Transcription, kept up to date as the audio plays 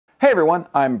Hey everyone,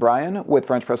 I'm Brian with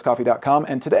FrenchPressCoffee.com,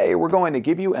 and today we're going to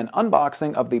give you an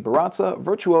unboxing of the Baratza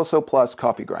Virtuoso Plus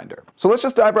coffee grinder. So let's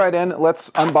just dive right in. Let's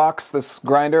unbox this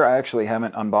grinder. I actually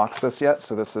haven't unboxed this yet,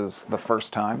 so this is the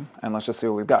first time, and let's just see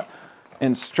what we've got.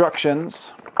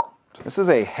 Instructions. This is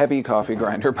a heavy coffee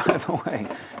grinder, by the way.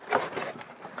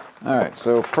 All right,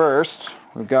 so first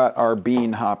we've got our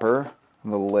bean hopper,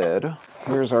 the lid.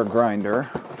 Here's our grinder.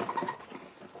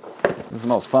 This is the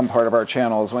most fun part of our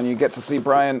channel, is when you get to see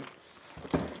Brian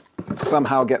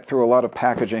somehow get through a lot of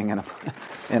packaging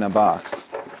in a box.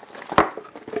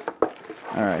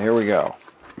 All right, here we go.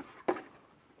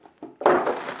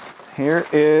 Here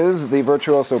is the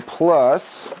Virtuoso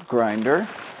Plus grinder.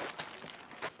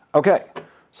 Okay,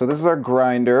 so this is our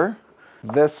grinder.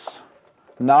 This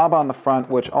knob on the front,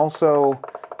 which also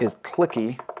is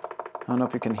clicky. I don't know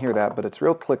if you can hear that, but it's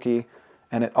real clicky,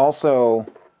 and it also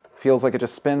feels like it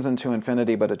just spins into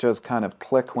infinity, but it just kind of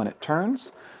click when it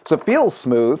turns. So it feels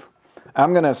smooth.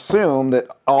 I'm going to assume that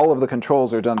all of the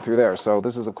controls are done through there. So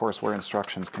this is, of course, where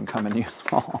instructions can come in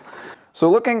useful.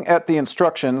 So looking at the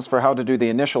instructions for how to do the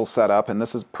initial setup, and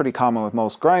this is pretty common with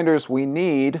most grinders, we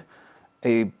need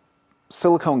a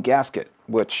silicone gasket,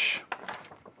 which,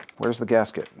 where's the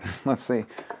gasket? Let's see.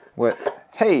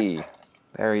 Hey,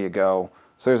 there you go.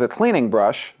 So there's a cleaning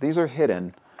brush. These are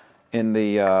hidden in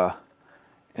the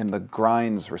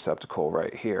grinds receptacle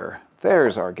right here.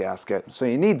 There's our gasket. So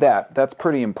you need that. That's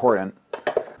pretty important.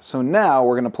 So now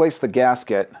we're going to place the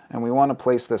gasket, and we want to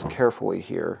place this carefully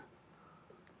here.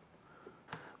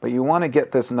 But you want to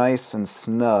get this nice and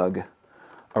snug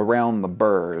around the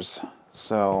burrs.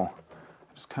 So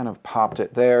I just kind of popped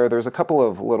it there. There's a couple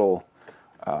of little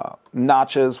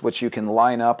notches which you can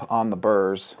line up on the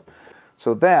burrs.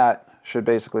 So that should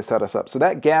basically set us up. So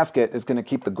that gasket is going to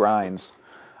keep the grinds,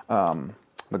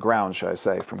 the ground, should I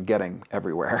say, from getting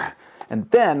everywhere. And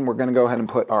then we're going to go ahead and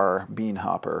put our bean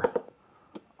hopper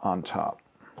on top.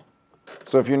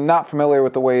 So if you're not familiar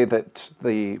with the way that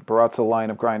the Baratza line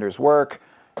of grinders work,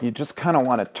 you just kind of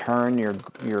want to turn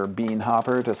your bean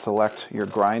hopper to select your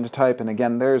grind type. And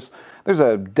again, there's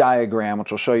a diagram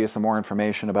which will show you some more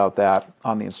information about that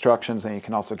on the instructions, and you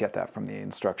can also get that from the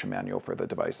instruction manual for the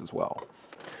device as well.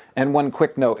 And one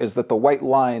quick note is that the white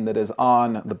line that is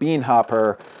on the bean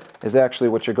hopper is actually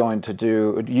what you're going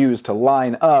to use to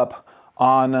line up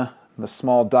on the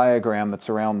small diagram that's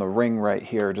around the ring right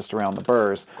here, just around the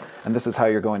burrs. And this is how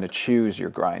you're going to choose your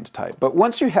grind type. But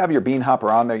once you have your bean hopper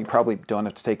on there, you probably don't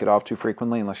have to take it off too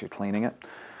frequently unless you're cleaning it,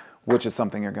 which is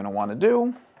something you're going to want to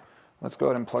do. Let's go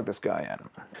ahead and plug this guy in.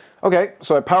 Okay,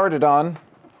 so I powered it on.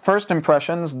 First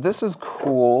impressions, this is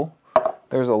cool.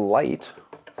 There's a light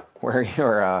where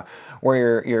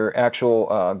your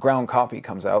actual ground coffee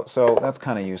comes out, so that's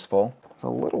kind of useful. It's a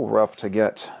little rough to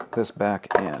get this back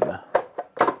in.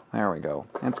 There we go.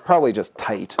 It's probably just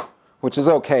tight, which is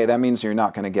okay. That means you're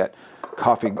not going to get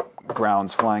coffee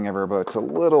grounds flying everywhere, but it's a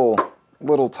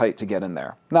little tight to get in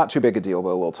there. Not too big a deal, but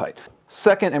a little tight.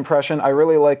 Second impression, I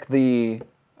really like the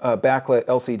backlit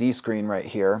LCD screen right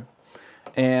here,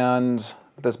 and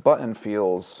this button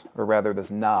feels, or rather this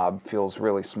knob feels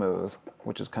really smooth,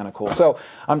 which is kind of cool. So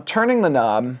I'm turning the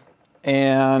knob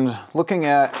and looking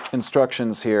at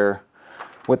instructions here.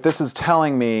 What this is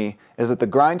telling me is that the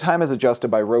grind time is adjusted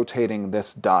by rotating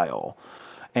this dial.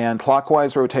 And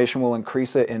clockwise rotation will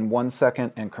increase it in 1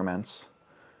 second increments.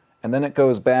 And then it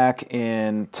goes back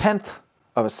in 1/10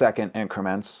 of a second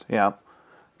increments. Yeah.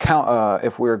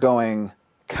 If we're going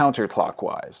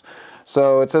counterclockwise.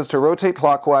 So it says to rotate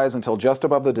clockwise until just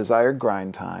above the desired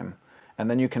grind time, and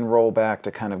then you can roll back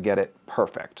to kind of get it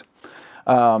perfect.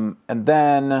 And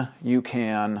then you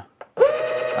can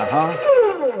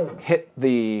hit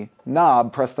the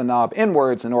knob, press the knob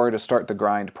inwards in order to start the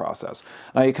grind process.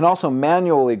 Now you can also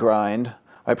manually grind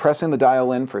by pressing the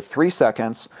dial in for 3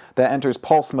 seconds. That enters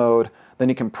pulse mode. Then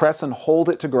you can press and hold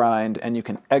it to grind, and you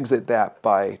can exit that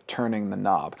by turning the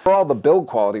knob. Overall, the build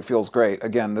quality feels great.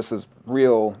 Again, this is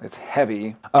real, it's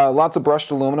heavy. Lots of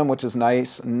brushed aluminum, which is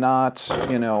nice. Not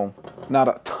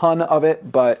a ton of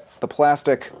it, but the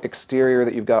plastic exterior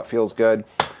that you've got feels good.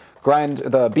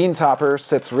 The beans hopper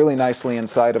sits really nicely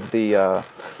inside of the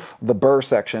burr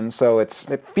section, so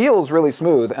it feels really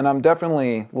smooth, and I'm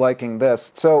definitely liking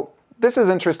this. So this is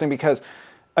interesting because,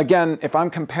 again, if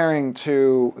I'm comparing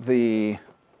to the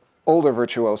older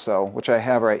Virtuoso, which I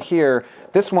have right here,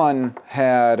 this one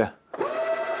had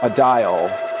a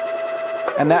dial,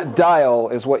 and that dial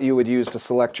is what you would use to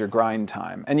select your grind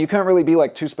time. And you couldn't really be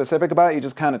too specific about it. You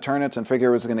just kind of turn it and figure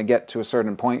it was going to get to a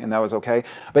certain point, and that was okay.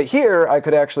 But here I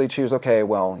could actually choose, okay,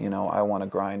 well, I want to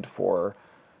grind for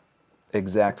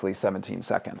exactly 17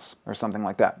 seconds or something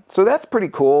like that. So that's pretty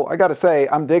cool. I gotta say,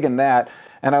 I'm digging that.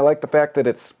 And I like the fact that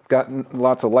it's got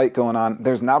lots of light going on.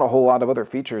 There's not a whole lot of other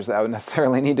features that I would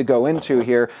necessarily need to go into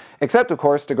here, except of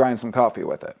course to grind some coffee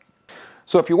with it.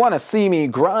 So if you want to see me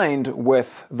grind with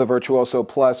the Virtuoso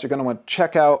Plus, you're going to want to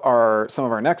check out some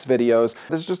of our next videos.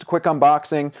 This is just a quick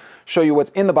unboxing, show you what's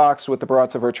in the box with the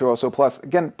Baratza Virtuoso Plus.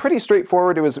 Again, pretty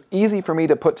straightforward. It was easy for me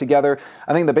to put together.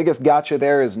 I think the biggest gotcha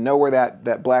there is know where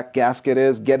that black gasket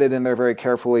is, get it in there very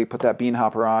carefully, put that bean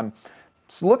hopper on.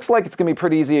 So it looks like it's going to be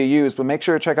pretty easy to use, but make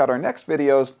sure to check out our next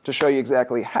videos to show you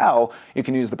exactly how you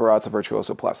can use the Baratza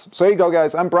Virtuoso Plus. So there you go,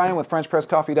 guys. I'm Brian with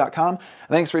FrenchPressCoffee.com.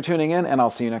 Thanks for tuning in, and I'll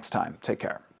see you next time. Take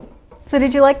care. So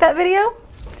did you like that video?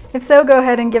 If so, go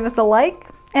ahead and give us a like.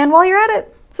 And while you're at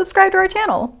it, subscribe to our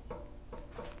channel.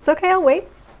 It's okay, I'll wait.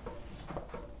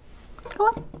 Go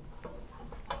on.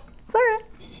 It's all right.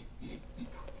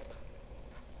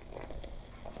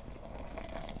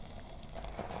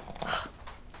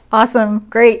 Awesome,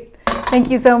 great.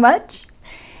 Thank you so much.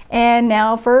 And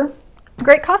now for a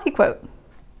great coffee quote.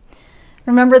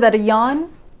 Remember that a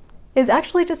yawn is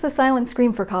actually just a silent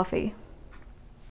scream for coffee.